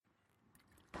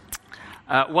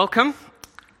Welcome.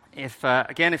 If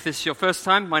this is your first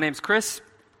time, my name's Chris.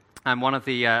 I'm one of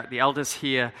the elders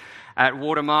here at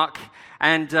Watermark,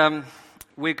 and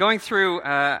we're going through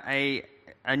a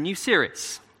new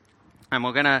series, and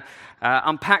we're going to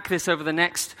unpack this over the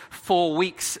next 4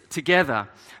 weeks together.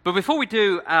 But before we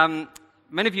do,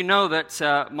 many of you know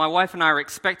that my wife and I are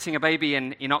expecting a baby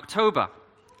in October,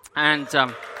 and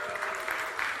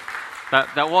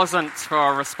that wasn't for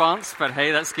our response, but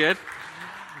hey, that's good.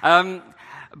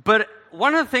 But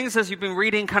one of the things, as you've been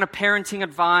reading kind of parenting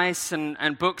advice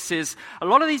and books, is a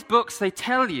lot of these books, they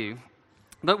tell you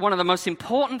that one of the most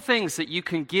important things that you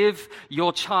can give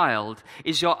your child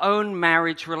is your own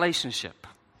marriage relationship.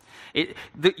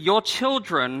 That your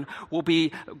children will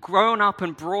be grown up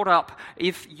and brought up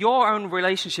if your own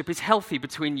relationship is healthy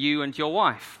between you and your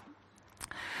wife.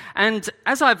 And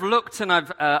as I've looked and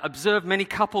I've observed many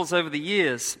couples over the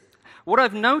years, what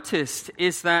I've noticed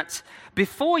is that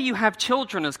before you have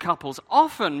children as couples,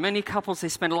 often many couples, they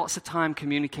spend lots of time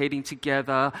communicating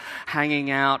together,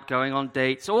 hanging out, going on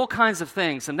dates, all kinds of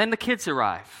things, and then the kids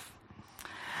arrive.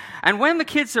 And when the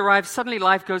kids arrive, suddenly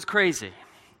life goes crazy.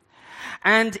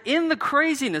 And in the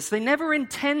craziness, they never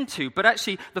intend to, but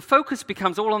actually the focus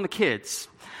becomes all on the kids.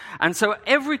 And so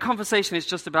every conversation is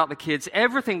just about the kids.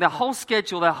 Everything, their whole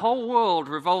schedule, their whole world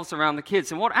revolves around the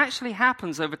kids. And what actually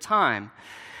happens over time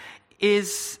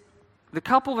is the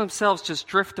couple themselves just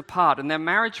drift apart and their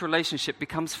marriage relationship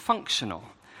becomes functional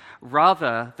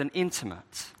rather than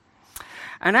intimate.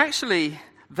 And actually,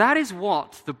 that is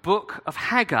what the book of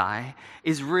Haggai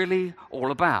is really all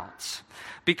about.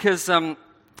 Because,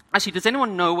 actually, does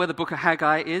anyone know where the book of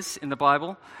Haggai is in the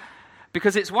Bible?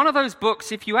 Because it's one of those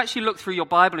books, if you actually look through your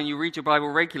Bible and you read your Bible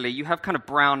regularly, you have kind of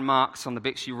brown marks on the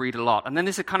bits you read a lot. And then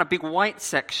there's a kind of big white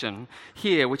section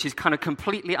here, which is kind of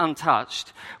completely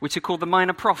untouched, which are called the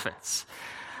minor prophets.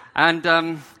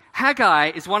 And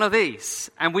Haggai is one of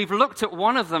these. And we've looked at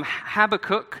one of them,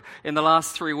 Habakkuk, in the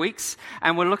last 3 weeks.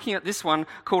 And we're looking at this one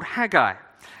called Haggai.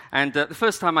 And the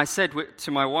first time I said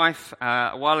to my wife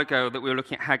a while ago that we were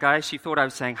looking at Haggai, she thought I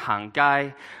was saying Haggai,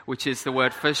 which is the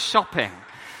word for shopping.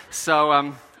 So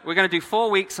we're going to do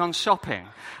 4 weeks on shopping.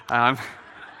 If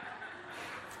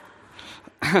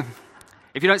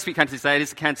you don't speak Cantonese, it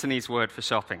is a Cantonese word for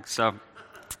shopping. So,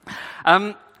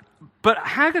 but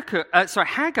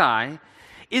Haggai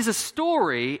is a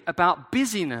story about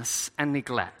busyness and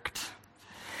neglect.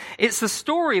 It's a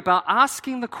story about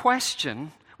asking the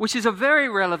question, which is a very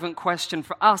relevant question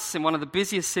for us in one of the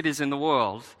busiest cities in the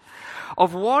world,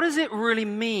 of what does it really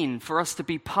mean for us to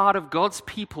be part of God's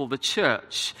people, the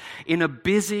church, in a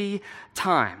busy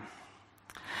time?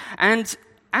 And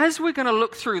as we're going to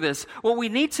look through this, what we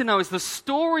need to know is the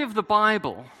story of the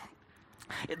Bible,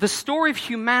 the story of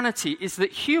humanity, is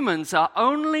that humans are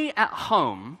only at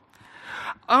home,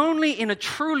 only in a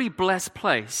truly blessed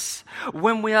place,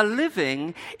 when we are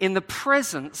living in the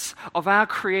presence of our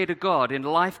Creator God in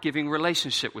life-giving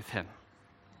relationship with Him.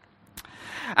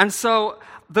 And so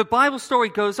the Bible story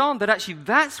goes on that actually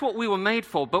that's what we were made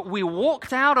for, but we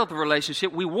walked out of the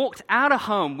relationship, we walked out of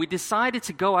home, we decided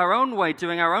to go our own way,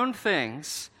 doing our own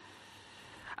things.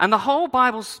 And the whole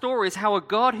Bible story is how a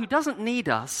God who doesn't need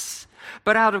us,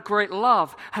 but out of great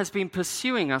love, has been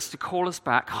pursuing us to call us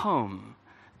back home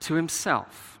to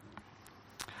Himself.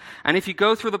 And if you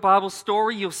go through the Bible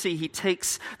story, you'll see He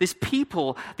takes this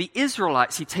people, the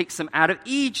Israelites, He takes them out of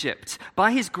Egypt.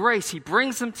 By His grace, He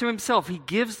brings them to Himself. He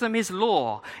gives them His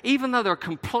law, even though they're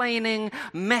complaining,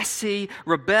 messy,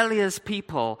 rebellious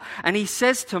people. And He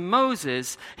says to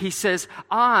Moses, He says,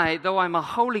 though I'm a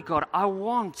holy God, I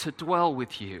want to dwell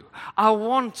with you. I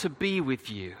want to be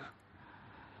with you.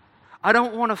 I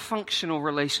don't want a functional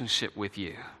relationship with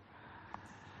you.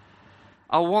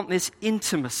 I want this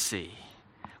intimacy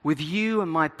with you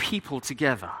and my people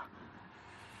together.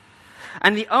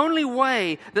 And the only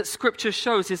way that Scripture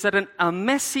shows is that a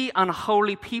messy,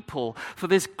 unholy people, for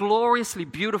this gloriously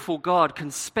beautiful God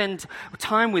can spend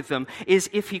time with them, is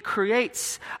if He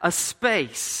creates a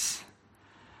space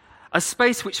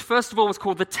which first of all was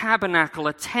called the tabernacle,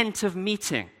 a tent of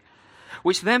meeting,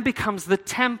 which then becomes the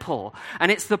temple,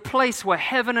 and it's the place where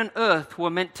heaven and earth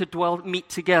were meant to meet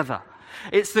together.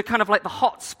 It's the kind of like the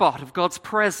hot spot of God's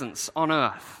presence on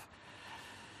earth.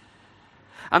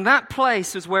 And that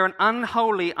place is where an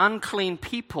unholy, unclean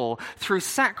people, through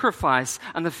sacrifice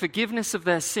and the forgiveness of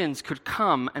their sins, could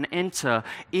come and enter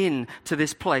into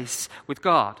this place with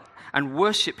God and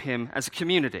worship Him as a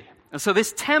community. And so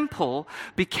this temple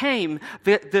became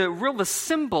the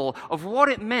symbol of what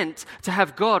it meant to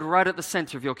have God right at the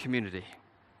center of your community.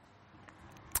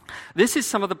 This is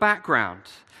some of the background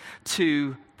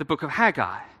to the book of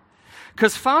Haggai.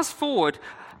 Because fast forward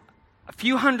a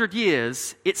few hundred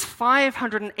years, it's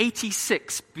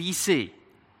 586 BC.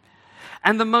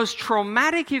 And the most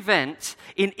traumatic event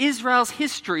in Israel's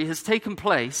history has taken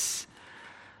place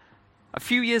a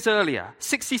few years earlier,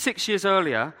 66 years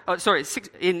earlier.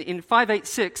 In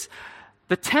 586,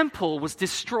 the temple was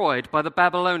destroyed by the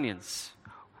Babylonians.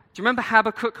 Do you remember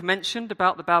Habakkuk mentioned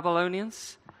about the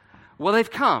Babylonians? Well, they've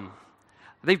come.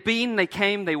 They've been, they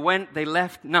came, they went, they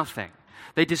left, nothing.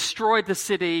 They destroyed the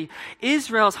city.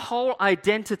 Israel's whole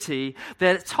identity,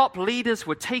 their top leaders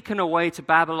were taken away to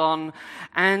Babylon,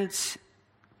 and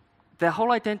their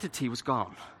whole identity was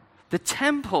gone. The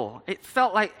temple, it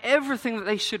felt like everything that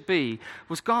they should be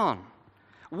was gone.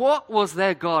 What was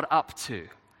their God up to?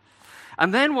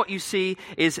 And then what you see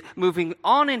is moving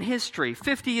on in history,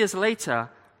 50 years later,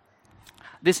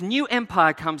 this new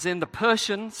empire comes in, the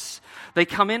Persians. They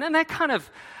come in and they're kind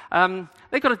of,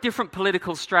 they've got a different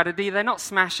political strategy. They're not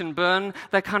smash and burn.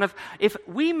 They're kind of, if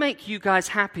we make you guys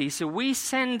happy, so we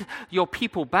send your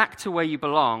people back to where you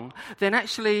belong, then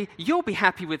actually you'll be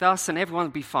happy with us and everyone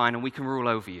will be fine and we can rule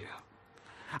over you.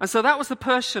 And so that was the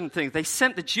Persian thing. They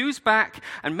sent the Jews back,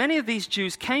 and many of these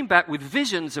Jews came back with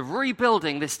visions of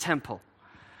rebuilding this temple.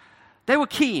 They were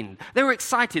keen. They were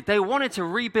excited. They wanted to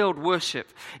rebuild worship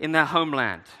in their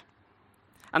homeland.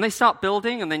 And they start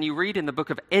building, and then you read in the book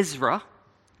of Ezra,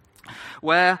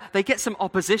 where they get some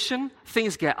opposition,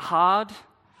 things get hard,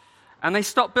 and they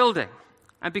stop building.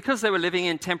 And because they were living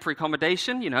in temporary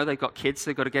accommodation, they've got kids,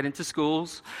 they've got to get into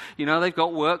schools, they've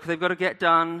got work, they've got to get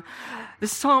done.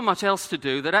 There's so much else to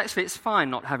do that actually it's fine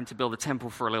not having to build a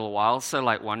temple for a little while. So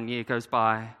 1 year goes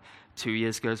by, 2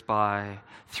 years goes by,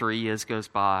 3 years goes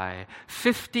by,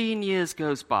 15 years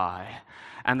goes by,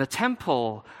 and the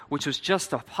temple, which was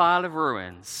just a pile of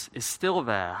ruins, is still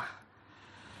there.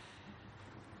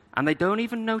 And they don't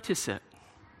even notice it,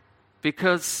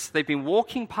 because they've been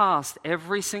walking past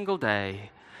every single day,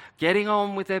 getting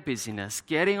on with their busyness,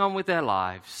 getting on with their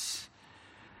lives,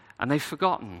 and they've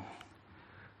forgotten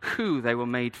who they were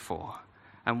made for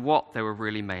and what they were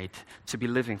really made to be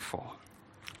living for.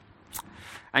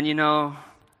 And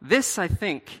this, I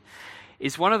think,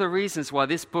 is one of the reasons why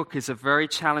this book is a very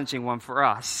challenging one for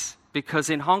us, because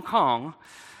in Hong Kong,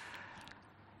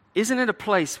 isn't it a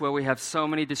place where we have so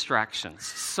many distractions,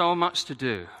 so much to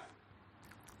do?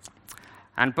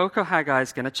 And Book of Haggai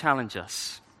is going to challenge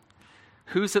us.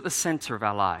 Who's at the center of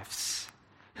our lives?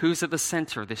 Who's at the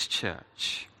center of this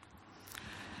church?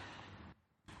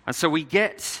 And so we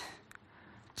get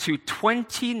to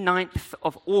 29th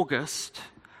of August,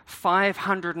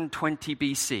 520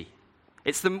 BC.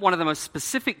 It's one of the most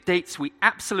specific dates we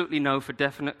absolutely know for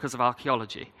definite because of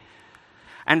archaeology.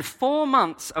 And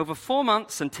over 4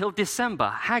 months until December,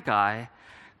 Haggai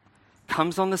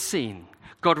comes on the scene.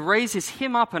 God raises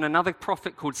him up and another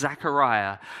prophet called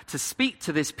Zechariah to speak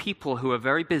to this people who are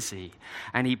very busy.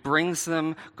 And he brings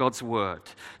them God's word.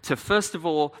 To first of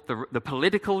all, the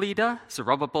political leader,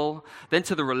 Zerubbabel, then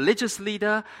to the religious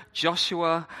leader,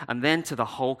 Joshua, and then to the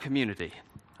whole community.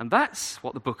 And that's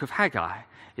what the book of Haggai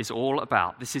is all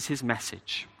about. This is his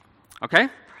message. Okay?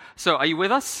 So are you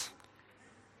with us?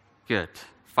 Good.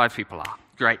 5 people are.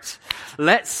 Great.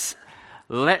 Let's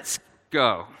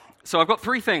go. So I've got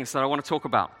 3 things that I want to talk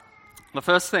about. The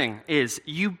first thing is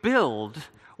you build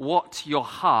what your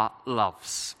heart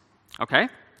loves. Okay?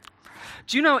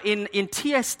 Do you know in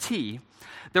TST,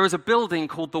 there is a building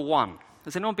called The One?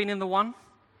 Has anyone been in The One?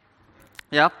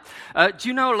 Yeah? Do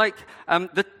you know,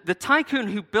 the tycoon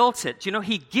who built it, do you know,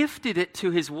 he gifted it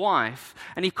to his wife,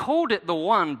 and he called it The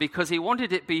One because he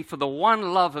wanted it to be for the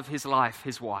one love of his life,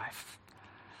 his wife.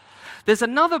 There's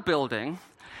another building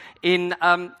in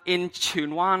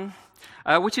Chun Wan,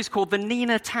 which is called the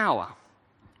Nina Tower.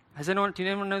 Do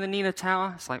anyone know the Nina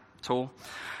Tower? It's tall,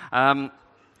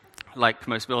 like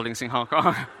most buildings in Hong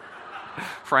Kong,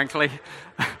 frankly.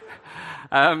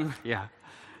 Yeah,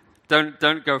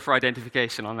 don't go for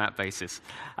identification on that basis.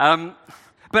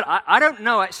 But I don't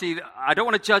know, actually. I don't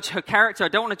want to judge her character. I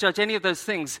don't want to judge any of those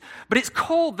things. But it's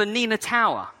called the Nina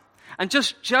Tower. And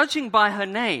just judging by her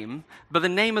name, by the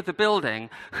name of the building,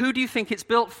 who do you think it's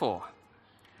built for?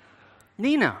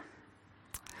 Nina.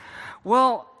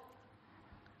 Well,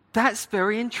 that's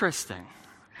very interesting.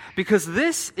 Because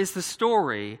this is the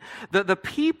story that the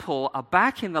people are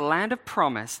back in the land of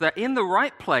promise. They're in the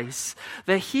right place.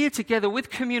 They're here together with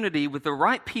community, with the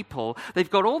right people. They've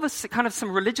got all this kind of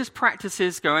some religious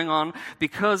practices going on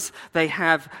because they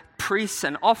have priests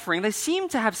and offering. They seem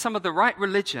to have some of the right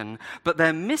religion, but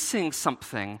they're missing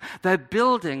something. They're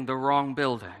building the wrong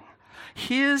building.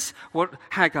 Here's what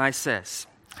Haggai says.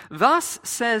 Thus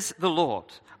says the Lord,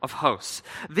 of hosts.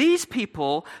 These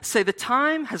people say the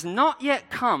time has not yet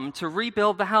come to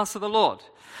rebuild the house of the Lord.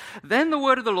 Then the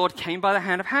word of the Lord came by the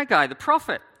hand of Haggai, the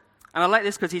prophet. And I like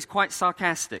this because he's quite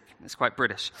sarcastic. It's quite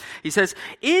British. He says,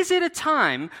 "Is it a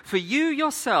time for you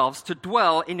yourselves to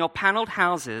dwell in your paneled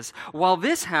houses while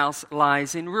this house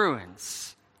lies in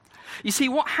ruins?" You see,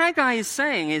 what Haggai is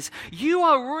saying is, you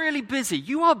are really busy.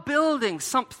 You are building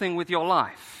something with your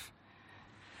life.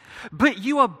 But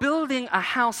you are building a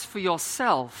house for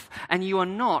yourself, and you are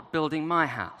not building my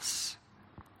house.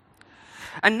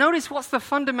 And notice what's the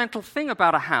fundamental thing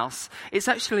about a house? It's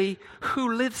actually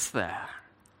who lives there.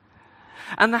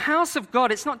 And the house of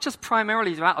God, it's not just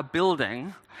primarily about a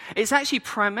building. It's actually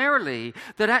primarily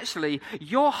that actually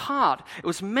your heart, it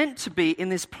was meant to be in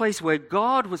this place where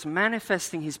God was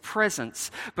manifesting his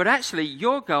presence. But actually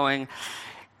you're going,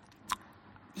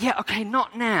 yeah, okay,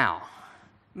 not now.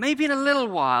 Maybe in a little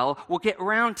while we'll get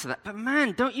around to that. But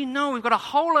man, don't you know we've got a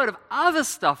whole load of other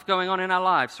stuff going on in our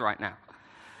lives right now.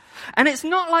 And it's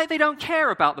not like they don't care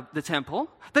about the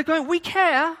temple. They're going, we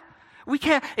care. We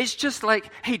care. It's just like,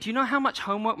 hey, do you know how much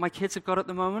homework my kids have got at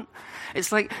the moment?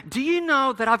 It's like, do you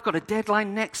know that I've got a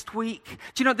deadline next week?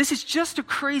 Do you know, this is just a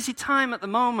crazy time at the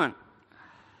moment.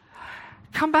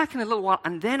 Come back in a little while,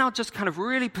 and then I'll just kind of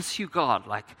really pursue God,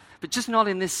 but just not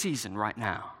in this season right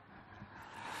now.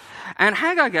 And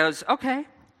Haggai goes, okay,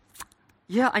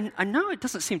 yeah, I know it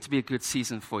doesn't seem to be a good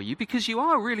season for you because you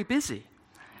are really busy.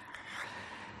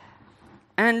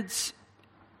 And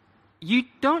you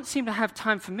don't seem to have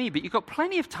time for me, but you've got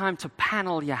plenty of time to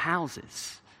panel your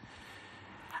houses.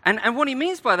 And what he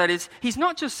means by that is, he's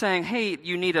not just saying, hey,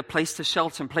 you need a place to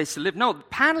shelter and place to live. No,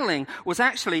 paneling was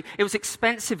actually, it was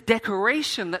expensive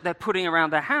decoration that they're putting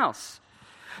around their house.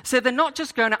 So they're not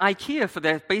just going to IKEA for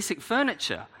their basic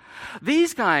furniture.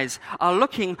 These guys are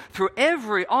looking through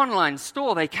every online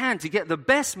store they can to get the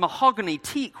best mahogany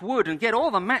teak wood and get all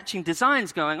the matching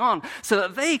designs going on so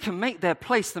that they can make their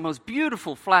place the most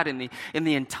beautiful flat in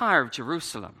the entire of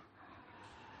Jerusalem.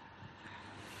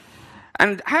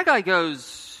 And Haggai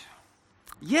goes,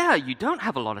 yeah, you don't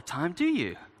have a lot of time, do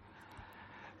you?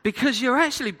 Because you're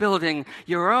actually building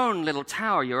your own little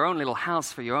tower, your own little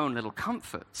house for your own little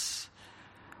comforts.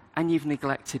 And you've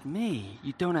neglected me.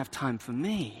 You don't have time for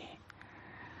me.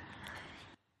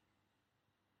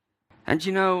 And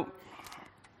you know,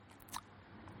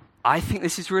 I think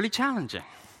this is really challenging.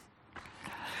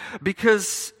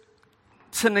 Because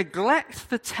to neglect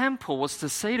the temple was to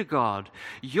say to God,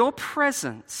 your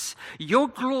presence, your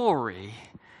glory,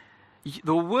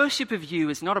 the worship of you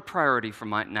is not a priority for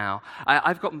right now.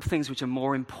 I've got things which are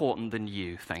more important than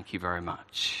you. Thank you very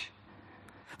much.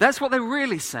 That's what they're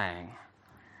really saying.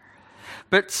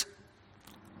 But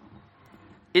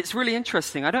it's really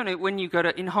interesting. I don't know, when you go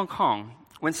in Hong Kong,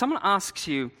 when someone asks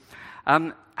you,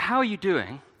 how are you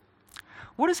doing?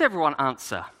 What does everyone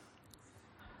answer?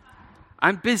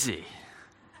 I'm busy,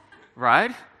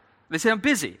 right? They say, I'm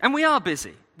busy. And we are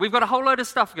busy. We've got a whole load of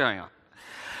stuff going on.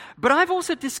 But I've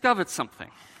also discovered something.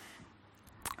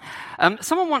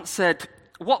 Someone once said,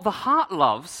 what the heart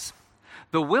loves,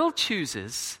 the will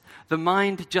chooses, the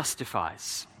mind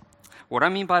justifies. What I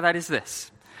mean by that is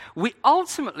this. We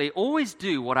ultimately always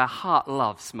do what our heart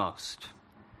loves most.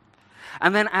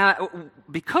 And then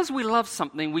because we love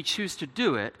something, we choose to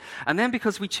do it. And then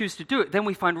because we choose to do it, then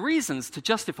we find reasons to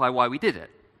justify why we did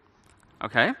it.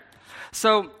 Okay?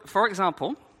 So, for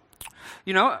example,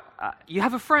 you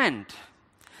have a friend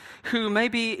who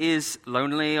maybe is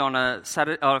lonely on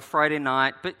a Friday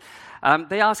night, but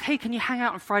they ask, hey, can you hang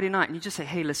out on Friday night? And you just say,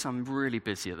 hey, listen, I'm really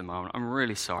busy at the moment. I'm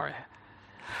really sorry.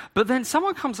 But then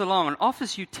someone comes along and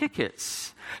offers you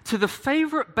tickets to the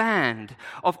favorite band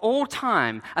of all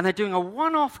time, and they're doing a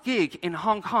one-off gig in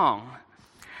Hong Kong.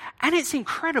 And it's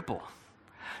incredible.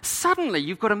 Suddenly,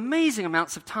 you've got amazing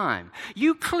amounts of time.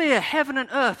 You clear heaven and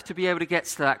earth to be able to get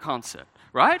to that concert,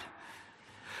 right?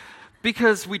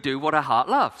 Because we do what our heart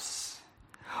loves.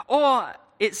 Or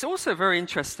it's also very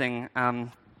interesting.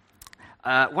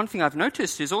 One thing I've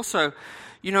noticed is also,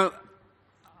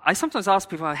 I sometimes ask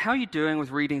people, how are you doing with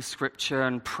reading scripture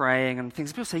and praying and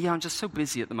things? People say, yeah, I'm just so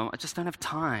busy at the moment. I just don't have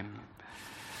time.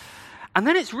 And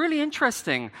then it's really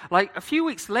interesting. Like a few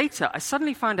weeks later, I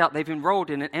suddenly find out they've enrolled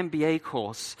in an MBA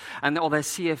course or their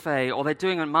CFA, or they're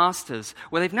doing a master's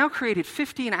where they've now created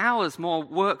 15 hours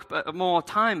more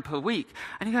time per week.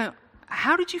 And you go,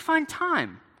 how did you find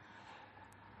time?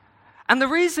 And the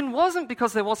reason wasn't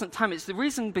because there wasn't time. It's the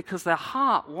reason because their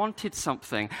heart wanted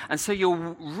something. And so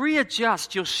you'll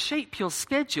readjust, you'll shape your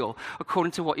schedule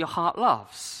according to what your heart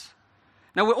loves.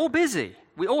 Now, we're all busy.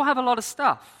 We all have a lot of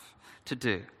stuff to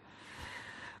do.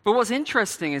 But what's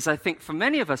interesting is I think for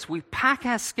many of us, we pack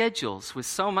our schedules with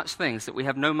so much things that we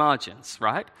have no margins,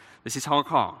 right? This is Hong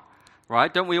Kong,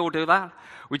 right? Don't we all do that?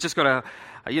 We just got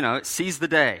to, seize the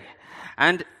day.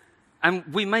 And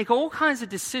we make all kinds of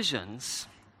decisions,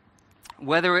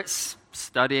 whether it's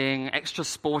studying, extra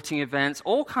sporting events,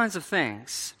 all kinds of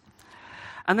things.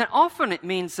 And then often it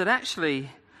means that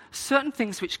actually certain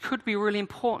things which could be really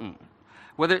important,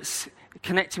 whether it's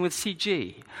connecting with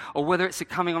CG, or whether it's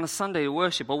coming on a Sunday to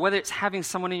worship, or whether it's having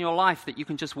someone in your life that you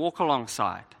can just walk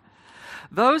alongside.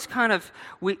 Those kind of,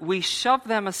 we shove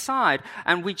them aside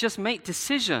and we just make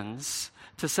decisions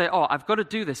to say, oh, I've got to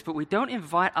do this, but we don't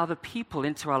invite other people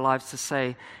into our lives to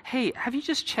say, hey, have you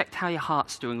just checked how your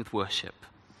heart's doing with worship?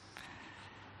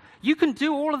 You can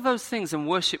do all of those things and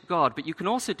worship God, but you can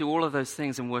also do all of those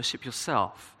things and worship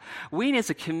yourself. We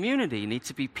as a community need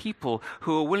to be people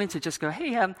who are willing to just go,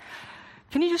 hey,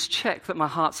 can you just check that my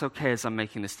heart's okay as I'm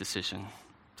making this decision?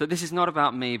 That this is not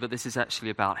about me, but this is actually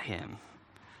about Him.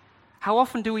 How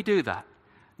often do we do that?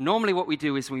 Normally what we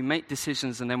do is we make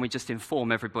decisions and then we just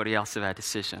inform everybody else of our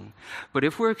decision. But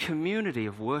if we're a community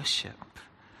of worship,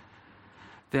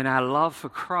 then our love for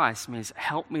Christ means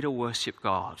help me to worship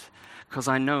God, because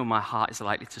I know my heart is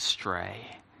likely to stray.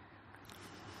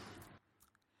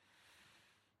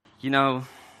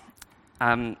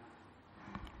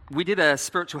 We did a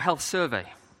spiritual health survey.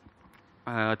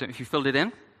 I don't know if you filled it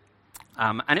in.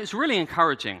 And it was really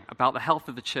encouraging about the health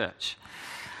of the church.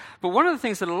 But one of the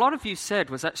things that a lot of you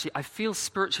said was actually, I feel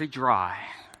spiritually dry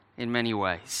in many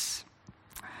ways.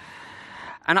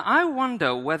 And I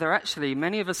wonder whether actually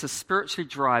many of us are spiritually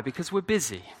dry because we're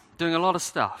busy doing a lot of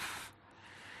stuff.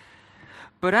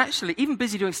 But actually, even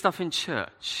busy doing stuff in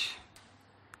church.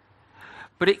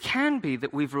 But it can be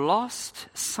that we've lost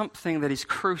something that is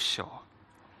crucial.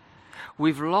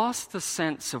 We've lost the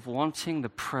sense of wanting the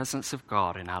presence of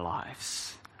God in our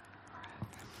lives.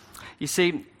 You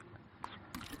see,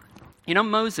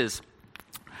 Moses,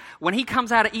 when he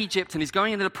comes out of Egypt and he's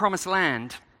going into the promised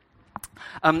land,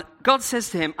 God says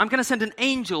to him, I'm going to send an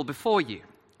angel before you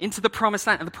into the promised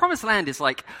land. And the promised land is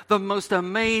like the most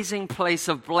amazing place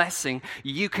of blessing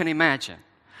you can imagine.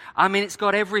 I mean, it's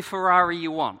got every Ferrari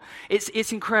you want.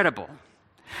 It's incredible.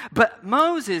 But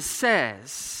Moses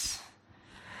says,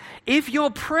 if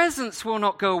your presence will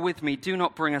not go with me, do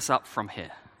not bring us up from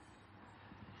here.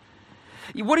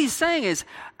 What he's saying is,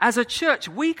 as a church,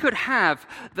 we could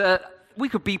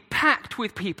be packed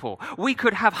with people. We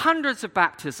could have hundreds of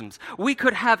baptisms. We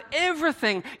could have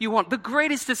everything you want, the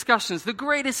greatest discussions, the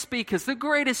greatest speakers, the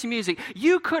greatest music.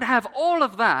 You could have all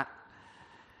of that.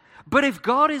 But if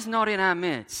God is not in our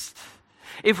midst,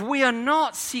 if we are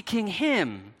not seeking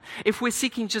Him, if we're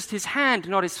seeking just His hand,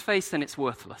 not His face, then it's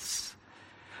worthless.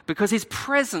 Because His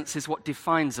presence is what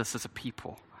defines us as a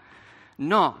people,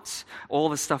 not all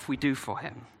the stuff we do for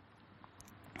Him.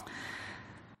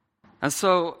 And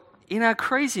so, in our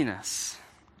craziness,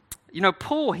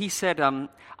 Paul, he said,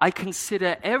 I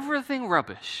consider everything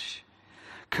rubbish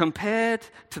compared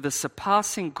to the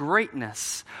surpassing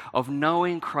greatness of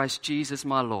knowing Christ Jesus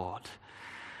my Lord.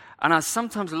 And I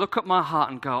sometimes look at my heart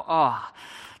and go,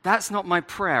 that's not my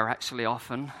prayer actually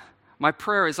often. My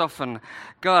prayer is often,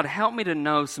 God, help me to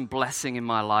know some blessing in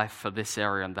my life for this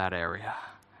area and that area.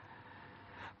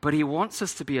 But He wants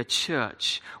us to be a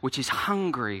church which is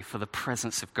hungry for the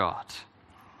presence of God.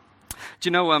 Do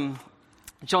you know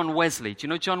John Wesley? Do you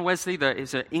know John Wesley?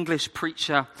 He's an English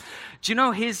preacher. Do you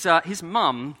know his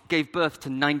mum gave birth to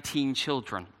 19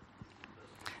 children?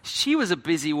 She was a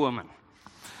busy woman.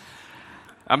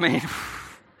 I mean,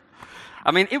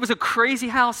 it was a crazy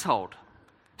household.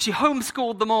 She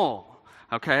homeschooled them all,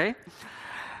 okay?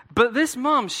 But this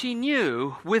mum, she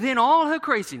knew within all her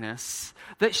craziness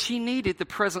that she needed the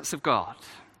presence of God.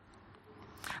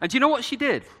 And do you know what she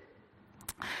did?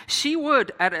 She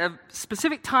would, at a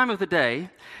specific time of the day,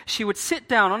 she would sit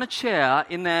down on a chair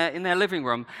in their living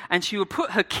room, and she would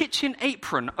put her kitchen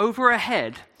apron over her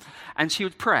head, and she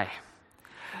would pray.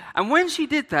 And when she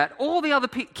did that, all the other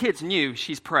kids knew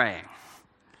she's praying.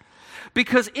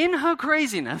 Because in her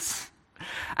craziness,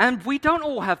 and we don't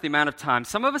all have the amount of time.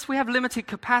 Some of us, we have limited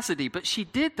capacity, but she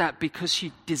did that because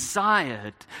she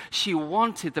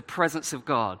wanted the presence of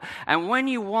God. And when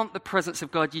you want the presence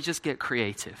of God, you just get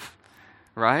creative,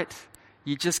 right?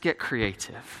 You just get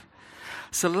creative.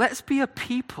 So let's be a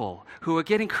people who are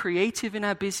getting creative in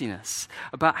our busyness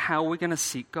about how we're going to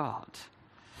seek God.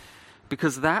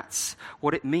 Because that's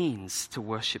what it means to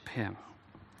worship Him.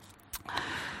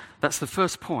 That's the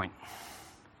first point.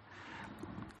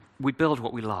 We build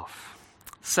what we love.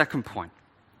 Second point.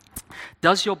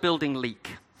 Does your building leak?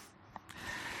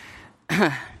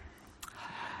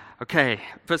 Okay,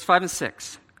 verse 5 and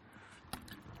 6.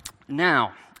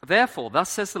 Now, therefore, thus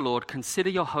says the Lord, consider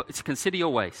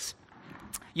your ways.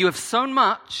 You have sown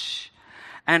much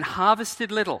and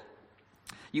harvested little.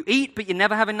 You eat, but you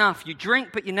never have enough. You drink,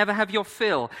 but you never have your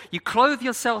fill. You clothe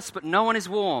yourselves, but no one is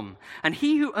warm. And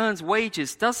he who earns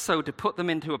wages does so to put them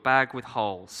into a bag with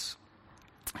holes.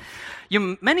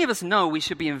 Many of us know we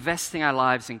should be investing our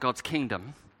lives in God's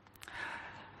kingdom.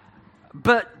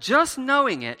 But just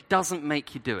knowing it doesn't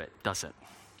make you do it, does it?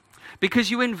 Because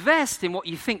you invest in what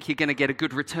you think you're going to get a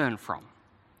good return from,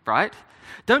 right?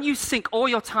 Don't you sink all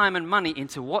your time and money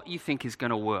into what you think is going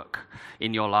to work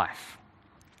in your life?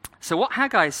 So what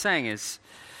Haggai is saying is,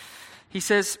 he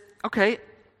says, okay,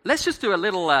 let's just do a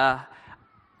little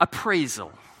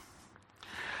appraisal.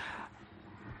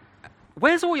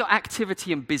 Where's all your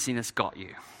activity and busyness got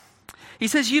you? He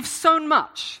says, you've sown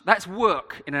much. That's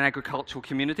work in an agricultural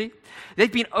community.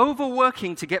 They've been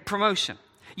overworking to get promotion.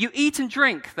 You eat and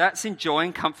drink. That's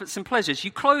enjoying comforts and pleasures.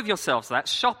 You clothe yourselves.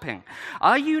 That's shopping.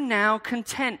 Are you now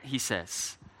content, he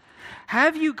says?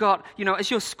 Have you got,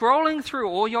 as you're scrolling through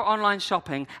all your online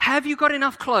shopping, have you got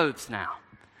enough clothes now?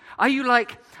 Are you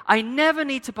like, I never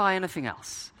need to buy anything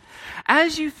else?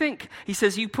 As you think, he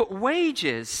says, you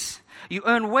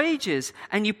earn wages,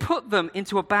 and you put them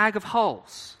into a bag of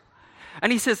holes.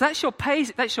 And he says, that's your pay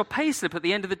slip at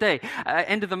the end of the day,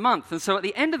 end of the month. And so at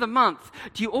the end of the month,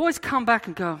 do you always come back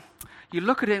and go, you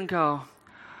look at it and go,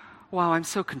 wow, I'm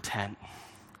so content.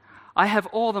 I have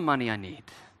all the money I need.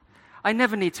 I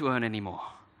never need to earn any more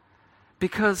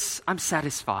because I'm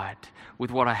satisfied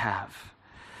with what I have.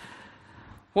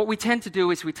 What we tend to do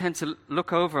is we tend to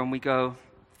look over and we go,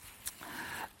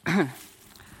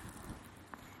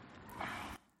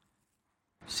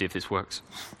 see if this works.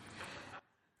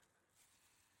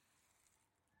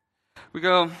 We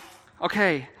go,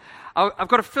 okay, I've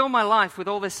got to fill my life with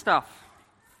all this stuff.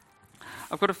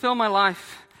 I've got to fill my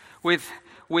life with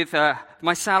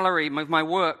my salary, with my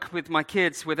work, with my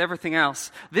kids, with everything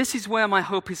else. This is where my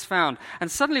hope is found.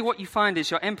 And suddenly what you find is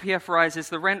your MPF rises,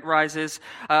 the rent rises,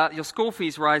 your school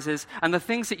fees rises, and the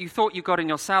things that you thought you got in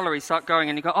your salary start going,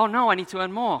 and you go, oh no, I need to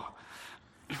earn more.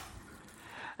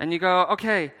 And you go,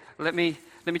 okay, let me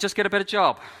just get a better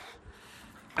job.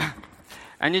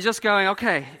 And you're just going,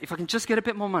 okay, if I can just get a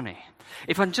bit more money,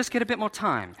 if I can just get a bit more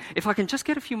time, if I can just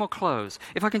get a few more clothes,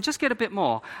 if I can just get a bit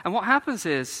more. And what happens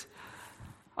is,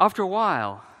 after a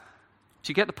while, do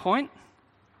you get the point?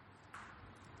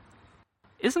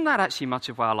 Isn't that actually much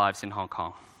of our lives in Hong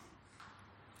Kong?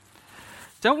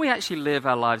 Don't we actually live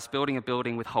our lives building a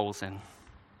building with holes in,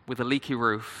 with a leaky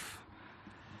roof?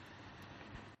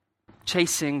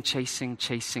 Chasing,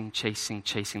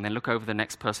 then look over the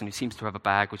next person who seems to have a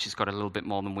bag which has got a little bit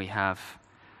more than we have.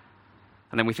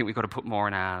 And then we think we've got to put more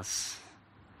in ours.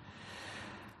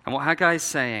 And what Haggai is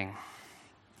saying,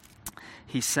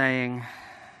 he's saying,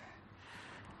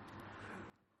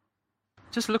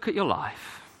 just look at your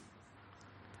life.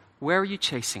 Where are you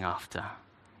chasing after?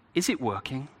 Is it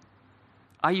working?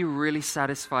 Are you really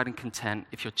satisfied and content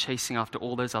if you're chasing after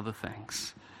all those other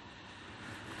things?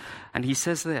 And he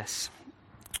says this,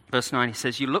 verse 9, he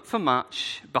says, you look for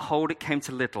much, behold, it came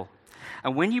to little.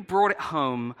 And when you brought it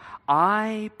home,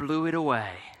 I blew it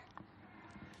away.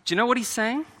 Do you know what he's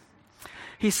saying?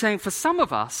 He's saying for some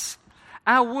of us,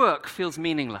 our work feels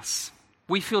meaningless.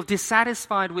 We feel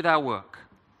dissatisfied with our work.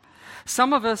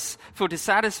 Some of us feel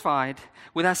dissatisfied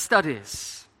with our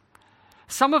studies.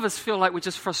 Some of us feel like we're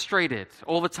just frustrated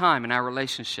all the time in our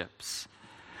relationships.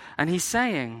 And he's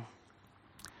saying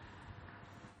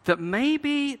that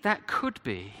maybe that could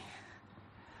be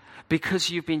because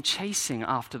you've been chasing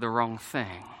after the wrong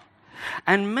thing.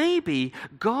 And maybe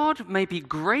God may be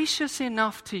gracious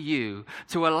enough to you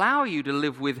to allow you to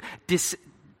live with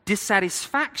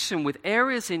dissatisfaction with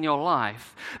areas in your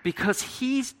life because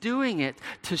he's doing it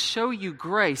to show you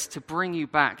grace to bring you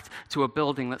back to a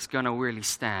building that's going to really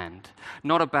stand,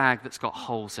 not a bag that's got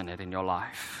holes in it in your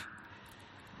life.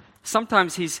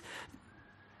 Sometimes he's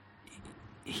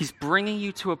bringing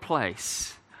you to a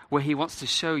place where he wants to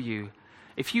show you,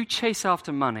 if you chase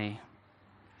after money,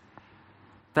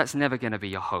 that's never going to be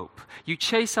your hope. You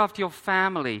chase after your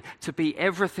family to be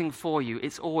everything for you,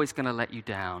 it's always going to let you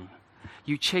down.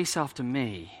 You chase after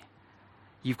me,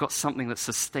 you've got something that's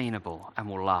sustainable and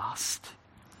will last.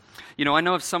 You know, I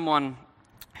know of someone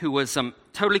who was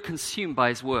totally consumed by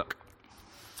his work.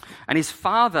 And his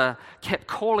father kept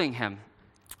calling him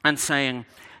and saying,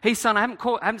 hey, son, I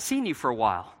haven't seen you for a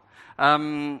while.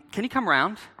 Can you come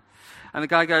round? And the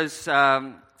guy goes,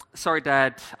 sorry,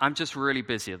 Dad, I'm just really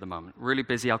busy at the moment. Really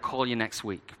busy. I'll call you next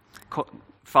week.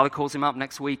 Father calls him up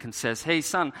next week and says, hey,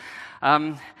 son,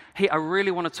 hey, I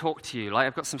really want to talk to you. Like,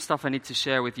 I've got some stuff I need to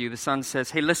share with you. The son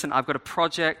says, hey, listen, I've got a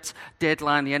project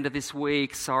deadline the end of this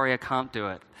week. Sorry, I can't do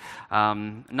it.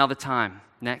 Another time,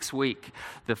 next week,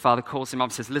 the father calls him up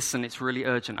and says, listen, it's really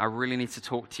urgent. I really need to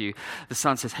talk to you. The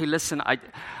son says, hey, listen,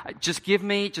 just give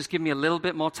me a little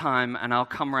bit more time and I'll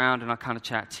come around and I'll kind of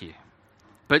chat to you.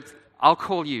 But I'll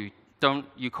call you. Don't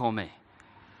you call me.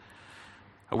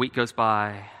 A week goes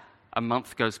by. A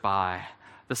month goes by.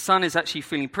 The son is actually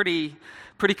feeling pretty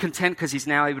content because he's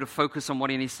now able to focus on what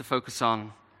he needs to focus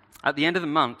on. At the end of the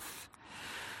month,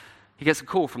 he gets a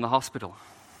call from the hospital.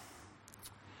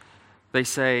 They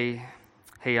say,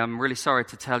 hey, I'm really sorry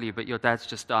to tell you, but your dad's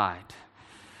just died.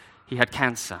 He had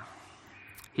cancer.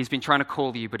 He's been trying to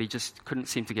call you, but he just couldn't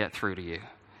seem to get through to you.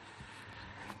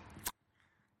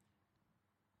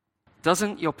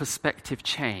 Doesn't your perspective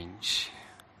change?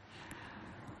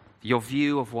 Your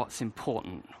view of what's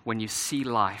important when you see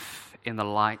life in the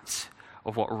light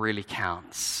of what really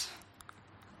counts.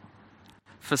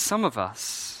 For some of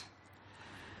us,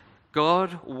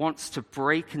 God wants to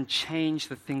break and change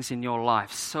the things in your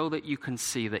life so that you can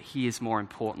see that He is more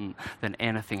important than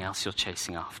anything else you're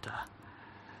chasing after.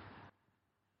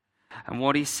 And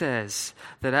what He says,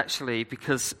 that actually,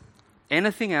 because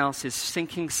anything else is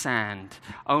sinking sand,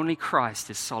 only Christ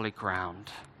is solid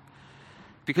ground.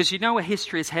 Because you know where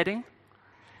history is heading?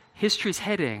 History is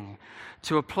heading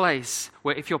to a place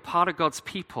where if you're part of God's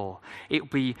people, it will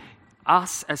be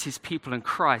us as His people in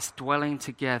Christ dwelling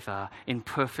together in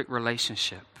perfect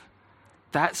relationship.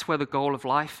 That's where the goal of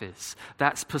life is.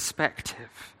 That's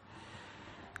perspective.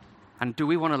 And do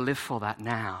we want to live for that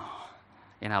now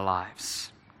in our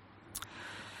lives?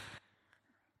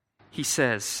 He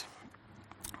says,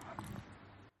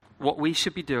 what we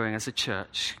should be doing as a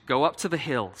church, go up to the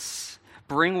hills,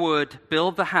 bring wood,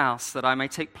 build the house that I may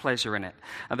take pleasure in it,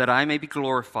 and that I may be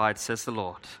glorified, says the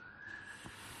Lord.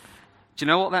 Do you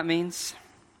know what that means?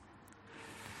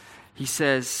 He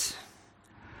says,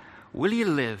 will you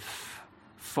live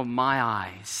for my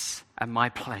eyes and my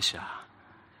pleasure?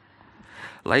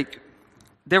 Like,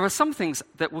 there are some things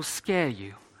that will scare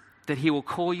you, that He will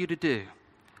call you to do.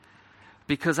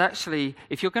 Because actually,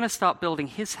 if you're going to start building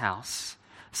His house,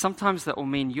 sometimes that will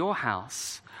mean your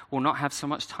house will not have so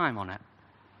much time on it.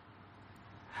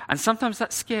 And sometimes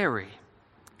that's scary.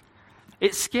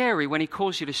 It's scary when He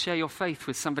calls you to share your faith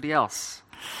with somebody else.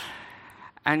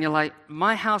 And you're like,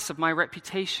 my house of my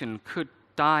reputation could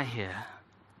die here.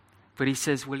 But He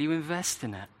says, will you invest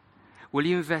in it? Will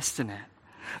you invest in it?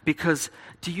 Because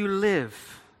do you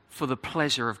live for the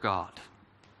pleasure of God?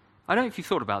 I don't know if you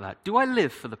thought about that. Do I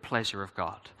live for the pleasure of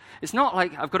God? It's not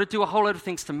like I've got to do a whole load of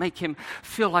things to make Him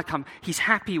feel like He's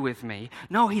happy with me.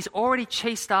 No, He's already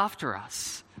chased after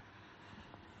us.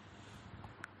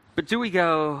 But do we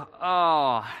go,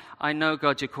 oh, I know,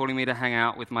 God, you're calling me to hang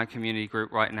out with my community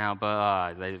group right now,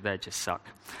 but they just suck.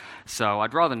 So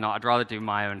I'd rather not. I'd rather do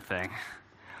my own thing.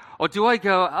 Or do I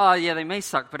go, oh, yeah, they may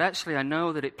suck, but actually I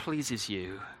know that it pleases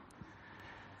you.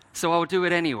 So I'll do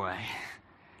it anyway,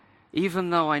 even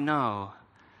though I know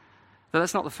that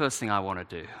that's not the first thing I want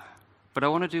to do. But I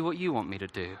want to do what you want me to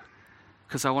do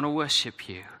because I want to worship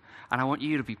you and I want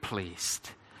you to be pleased.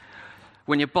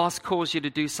 When your boss calls you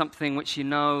to do something which you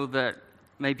know that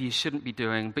maybe you shouldn't be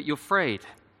doing, but you're afraid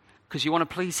because you want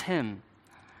to please Him,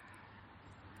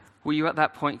 will you at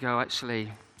that point go,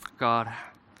 actually, God,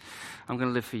 I'm going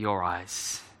to live for your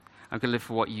eyes. I'm going to live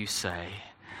for what you say.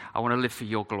 I want to live for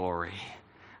your glory,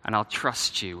 and I'll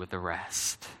trust you with the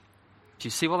rest. Do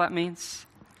you see what that means?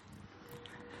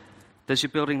 Does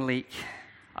your building leak?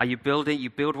 Are you building?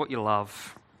 You build what you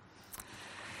love.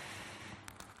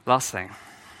 Last thing.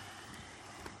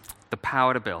 The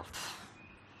power to build.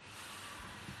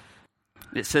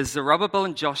 It says, Zerubbabel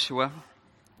and Joshua,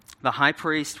 the high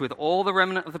priest, with all the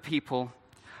remnant of the people,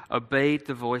 obeyed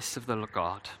the voice of the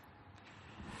God.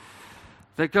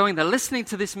 They're listening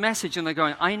to this message and they're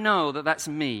going, I know that that's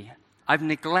me. I've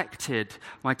neglected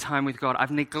my time with God.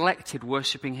 I've neglected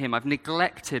worshiping Him. I've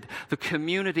neglected the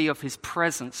community of His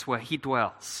presence where He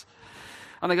dwells.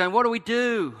 And they're going, what do we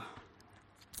do?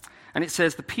 And it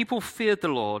says, the people feared the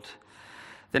Lord.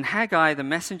 Then Haggai, the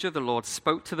messenger of the Lord,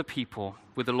 spoke to the people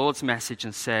with the Lord's message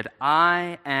and said,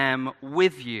 I am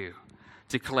with you,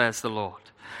 declares the Lord.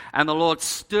 And the Lord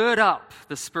stirred up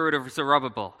the spirit of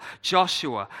Zerubbabel,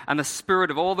 Joshua, and the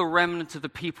spirit of all the remnant of the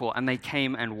people, and they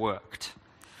came and worked.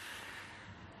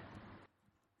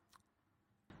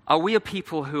 Are we a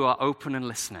people who are open and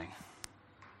listening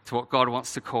to what God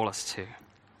wants to call us to?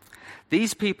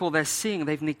 These people, they're seeing,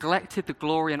 they've neglected the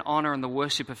glory and honor and the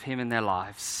worship of Him in their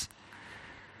lives.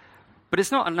 But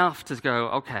it's not enough to go,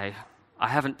 okay, I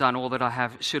haven't done all that I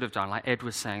should have done, like Ed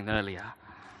was saying earlier.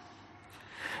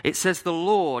 It says the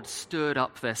Lord stirred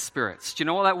up their spirits. Do you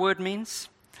know what that word means?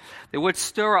 The word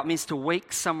stir up means to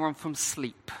wake someone from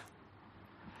sleep.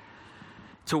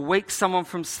 To wake someone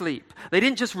from sleep. They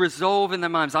didn't just resolve in their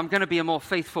minds, I'm going to be a more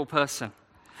faithful person.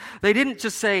 They didn't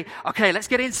just say, okay, let's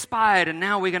get inspired and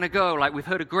now we're going to go. Like we've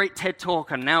heard a great TED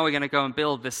talk and now we're going to go and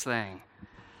build this thing.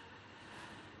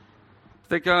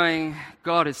 They're going,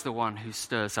 God is the one who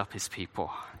stirs up his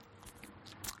people.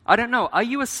 I don't know, are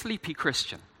you a sleepy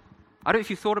Christian? I don't know if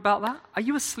you thought about that. Are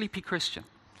you a sleepy Christian?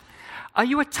 Are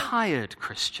you a tired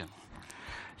Christian?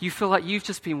 You feel like you've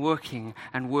just been working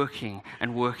and working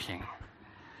and working.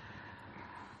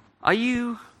 Are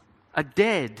you a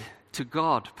dead to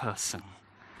God person?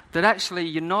 That actually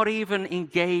you're not even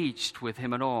engaged with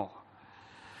him at all?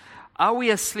 Are we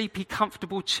a sleepy,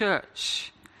 comfortable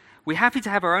church? We're happy to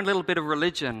have our own little bit of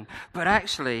religion, but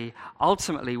actually,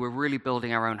 ultimately, we're really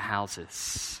building our own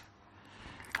houses.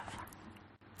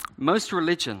 Most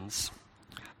religions,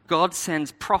 God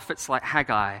sends prophets like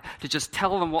Haggai to just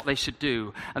tell them what they should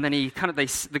do, and then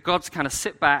the gods kind of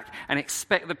sit back and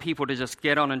expect the people to just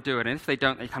get on and do it, and if they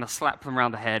don't, they kind of slap them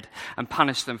around the head and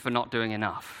punish them for not doing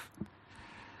enough.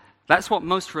 That's what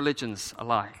most religions are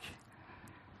like.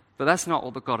 But that's not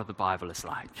what the God of the Bible is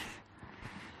like.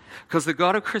 Because the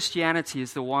God of Christianity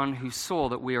is the one who saw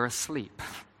that we are asleep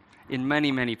in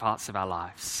many, many parts of our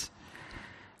lives.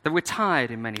 That we're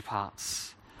tired in many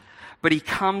parts. But he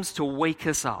comes to wake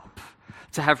us up,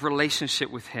 to have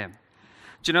relationship with him.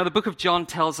 Do you know, the book of John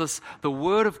tells us the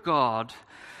word of God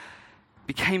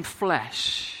became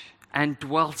flesh and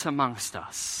dwelt amongst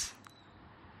us.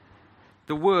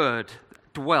 The word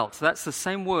dwelt, that's the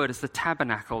same word as the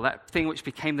tabernacle, that thing which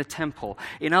became the temple.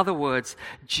 In other words,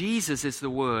 Jesus is the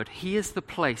word. He is the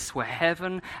place where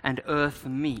heaven and earth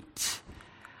meet.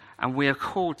 And we are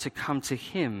called to come to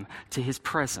him, to his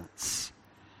presence.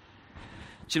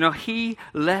 Do you know, he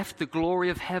left the glory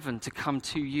of heaven to come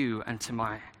to you and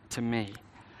to me.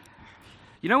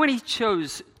 You know, when he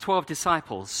chose 12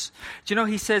 disciples, do you know,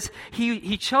 he says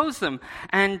he chose them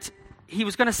and he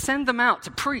was going to send them out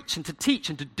to preach and to teach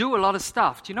and to do a lot of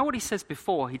stuff. Do you know what he says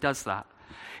before he does that?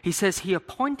 He says he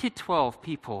appointed 12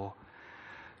 people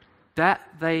that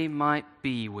they might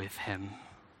be with him.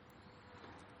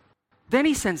 Then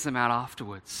he sends them out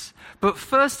afterwards. But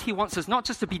first he wants us not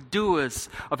just to be doers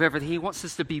of everything, he wants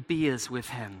us to be beers with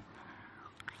him.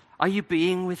 Are you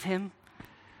being with him?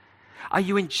 Are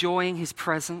you enjoying his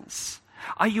presence?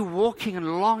 Are you walking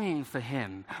and longing for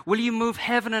him? Will you move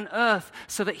heaven and earth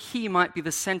so that he might be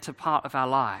the center part of our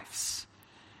lives?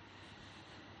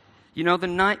 You know, the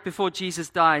night before Jesus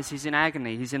dies, he's in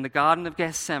agony. He's in the Garden of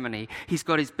Gethsemane. He's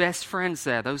got his best friends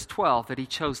there, those 12 that he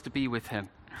chose to be with him.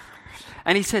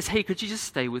 And he says, hey, could you just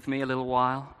stay with me a little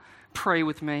while? Pray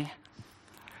with me.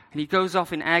 And he goes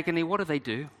off in agony. What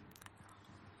do?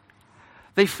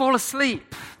 They fall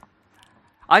asleep.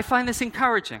 I find this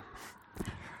encouraging.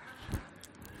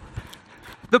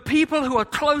 The people who are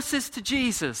closest to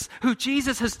Jesus, who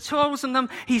Jesus has chosen them,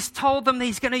 he's told them that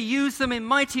he's going to use them in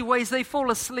mighty ways, they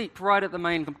fall asleep right at the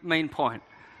main point.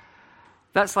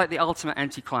 That's like the ultimate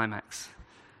anticlimax.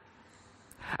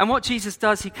 And what Jesus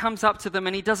does, he comes up to them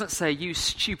and he doesn't say, you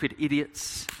stupid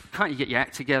idiots, can't you get your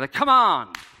act together? Come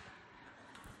on!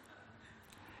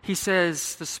 He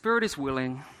says, the spirit is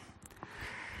willing,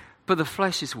 but the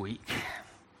flesh is weak.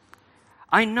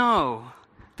 I know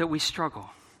that we struggle.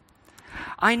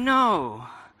 I know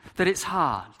that it's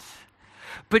hard.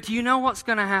 But do you know what's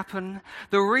going to happen?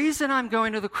 The reason I'm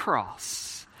going to the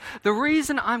cross, the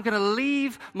reason I'm going to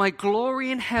leave my glory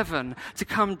in heaven to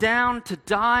come down to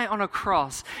die on a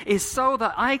cross is so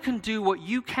that I can do what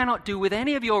you cannot do with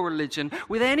any of your religion,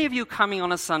 with any of you coming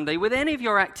on a Sunday, with any of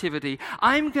your activity.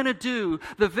 I'm going to do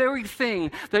the very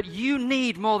thing that you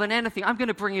need more than anything. I'm going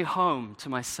to bring you home to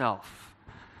myself.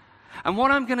 And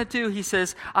what I'm going to do, he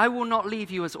says, I will not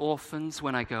leave you as orphans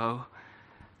when I go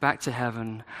back to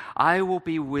heaven. I will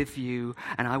be with you,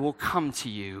 and I will come to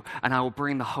you, and I will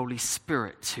bring the Holy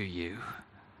Spirit to you.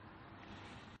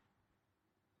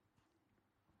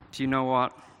 Do you know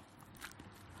what?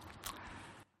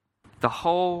 The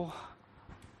whole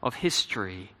of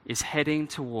history is heading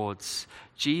towards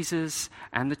Jesus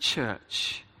and the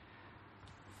church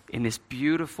in this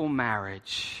beautiful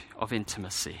marriage of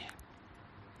intimacy.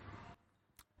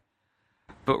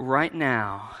 But right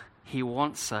now, he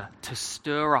wants to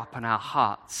stir up in our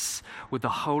hearts with the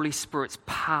Holy Spirit's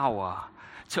power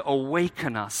to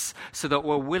awaken us so that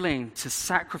we're willing to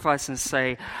sacrifice and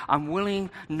say, I'm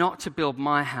willing not to build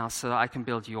my house so that I can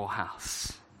build your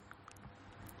house.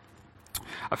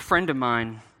 A friend of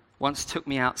mine once took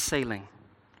me out sailing.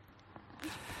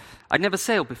 I'd never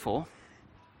sailed before.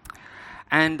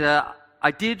 And I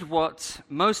did what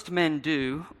most men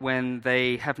do when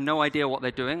they have no idea what they're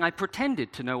doing. I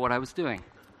pretended to know what I was doing.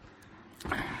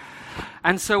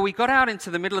 And so we got out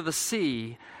into the middle of the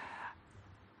sea,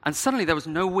 and suddenly there was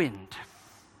no wind.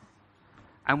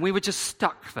 And we were just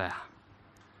stuck there.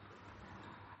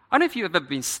 I don't know if you've ever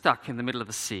been stuck in the middle of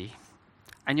the sea,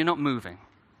 and you're not moving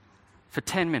for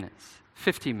 10 minutes,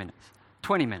 15 minutes,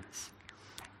 20 minutes.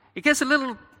 It gets a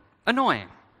little annoying,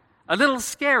 a little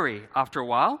scary after a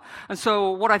while. And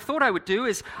so what I thought I would do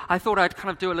is I thought I'd kind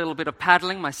of do a little bit of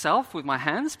paddling myself with my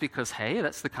hands because, hey,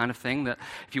 that's the kind of thing that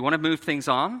if you want to move things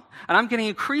on. And I'm getting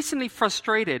increasingly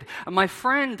frustrated. And my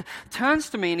friend turns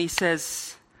to me and he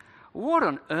says, "What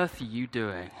on earth are you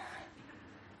doing?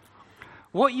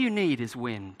 What you need is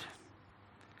wind.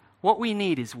 What we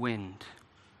need is wind."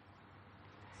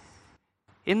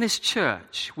 In this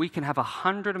church, we can have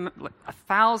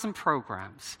 1,000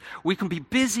 programs. We can be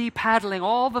busy paddling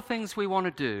all the things we want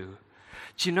to do.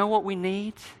 Do you know what we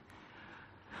need?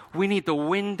 We need the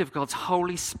wind of God's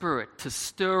Holy Spirit to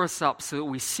stir us up so that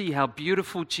we see how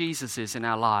beautiful Jesus is in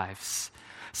our lives,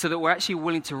 so that we're actually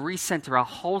willing to recenter our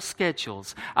whole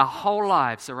schedules, our whole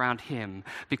lives around Him,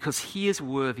 because He is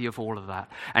worthy of all of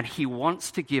that. And He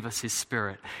wants to give us His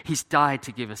Spirit. He's died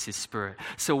to give us His Spirit.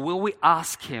 So will we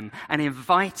ask Him and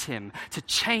invite Him to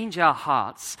change our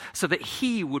hearts so that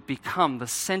He would become the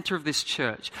center of this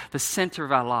church, the center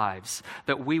of our lives,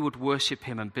 that we would worship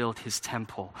Him and build His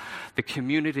temple, the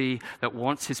community that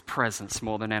wants His presence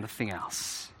more than anything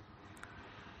else.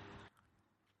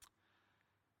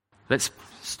 Let's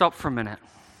stop for a minute.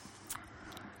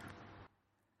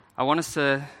 I want us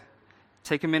to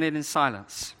take a minute in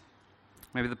silence.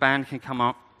 Maybe the band can come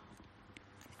up.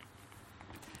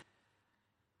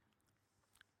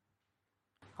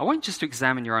 I want you just to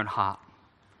examine your own heart.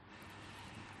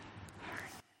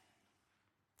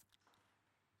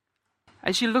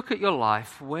 As you look at your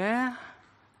life,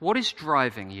 what is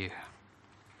driving you?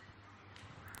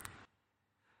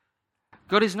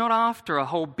 God is not after a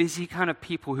whole busy kind of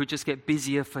people who just get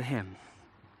busier for Him.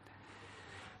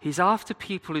 He's after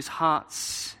people whose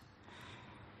hearts,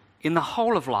 in the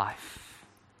whole of life,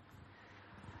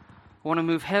 want to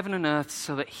move heaven and earth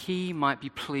so that He might be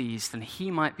pleased and He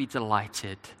might be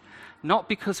delighted. Not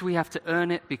because we have to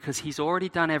earn it, because He's already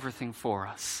done everything for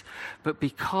us, but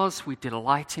because we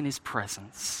delight in His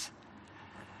presence.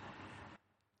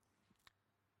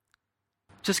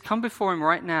 Just come before Him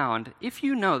right now, and if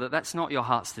you know that that's not your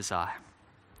heart's desire,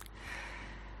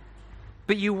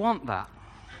 but you want that,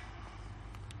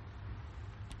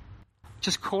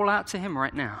 just call out to Him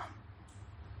right now.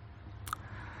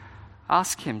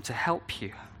 Ask Him to help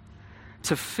you,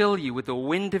 to fill you with the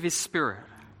wind of His Spirit,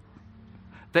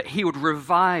 that He would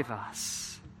revive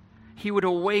us, He would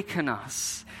awaken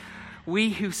us.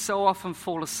 We who so often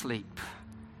fall asleep,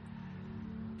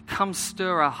 come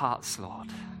stir our hearts, Lord.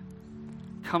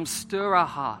 Come stir our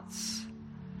hearts.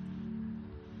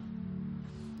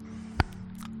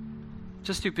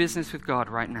 Just do business with God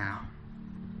right now.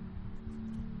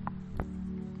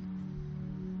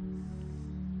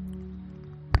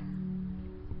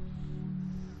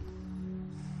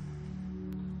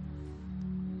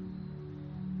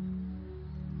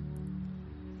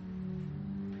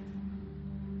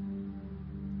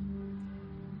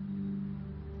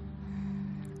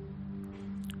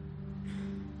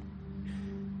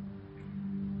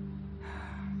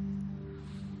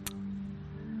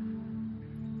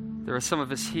 There are some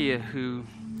of us here who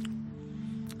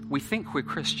we think we're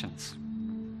Christians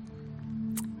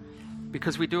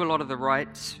because we do a lot of the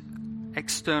right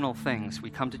external things. We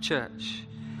come to church,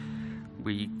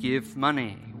 we give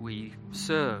money, we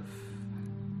serve.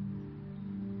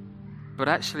 But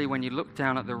actually, when you look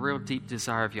down at the real deep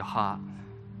desire of your heart,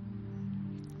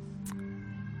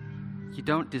 you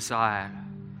don't desire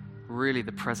really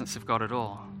the presence of God at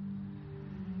all.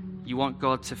 You want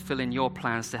God to fill in your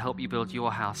plans to help you build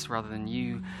your house rather than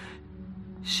you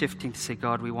shifting to say,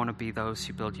 God, we want to be those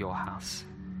who build your house.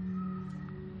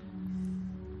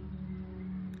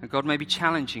 And God may be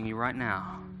challenging you right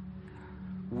now.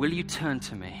 Will you turn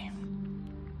to me?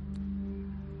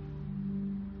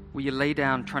 Will you lay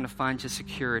down trying to find your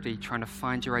security, trying to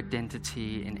find your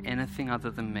identity in anything other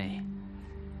than me?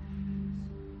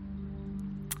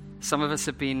 Some of us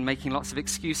have been making lots of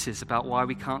excuses about why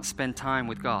we can't spend time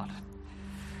with God.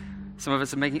 Some of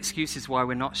us are making excuses why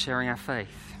we're not sharing our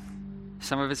faith.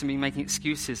 Some of us have been making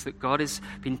excuses that God has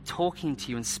been talking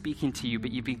to you and speaking to you, but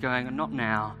you've been going, not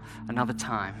now, another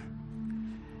time.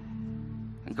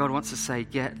 And God wants to say,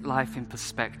 get life in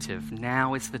perspective.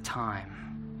 Now is the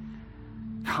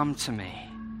time. Come to me,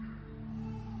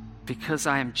 because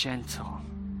I am gentle.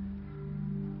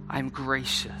 I am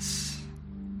gracious.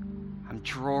 I'm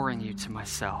drawing you to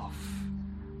myself.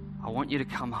 I want you to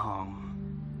come home.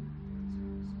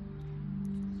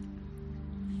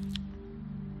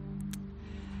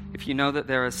 If you know that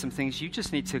there are some things you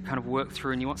just need to kind of work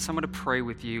through and you want someone to pray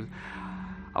with you,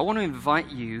 I want to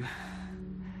invite you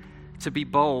to be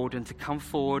bold and to come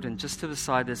forward, and just to the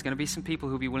side there's going to be some people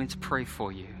who will be willing to pray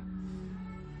for you.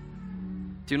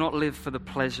 Do not live for the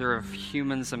pleasure of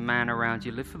humans and man around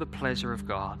you. Live for the pleasure of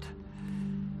God.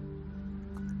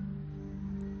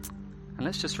 And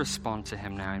let's just respond to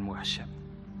him now in worship.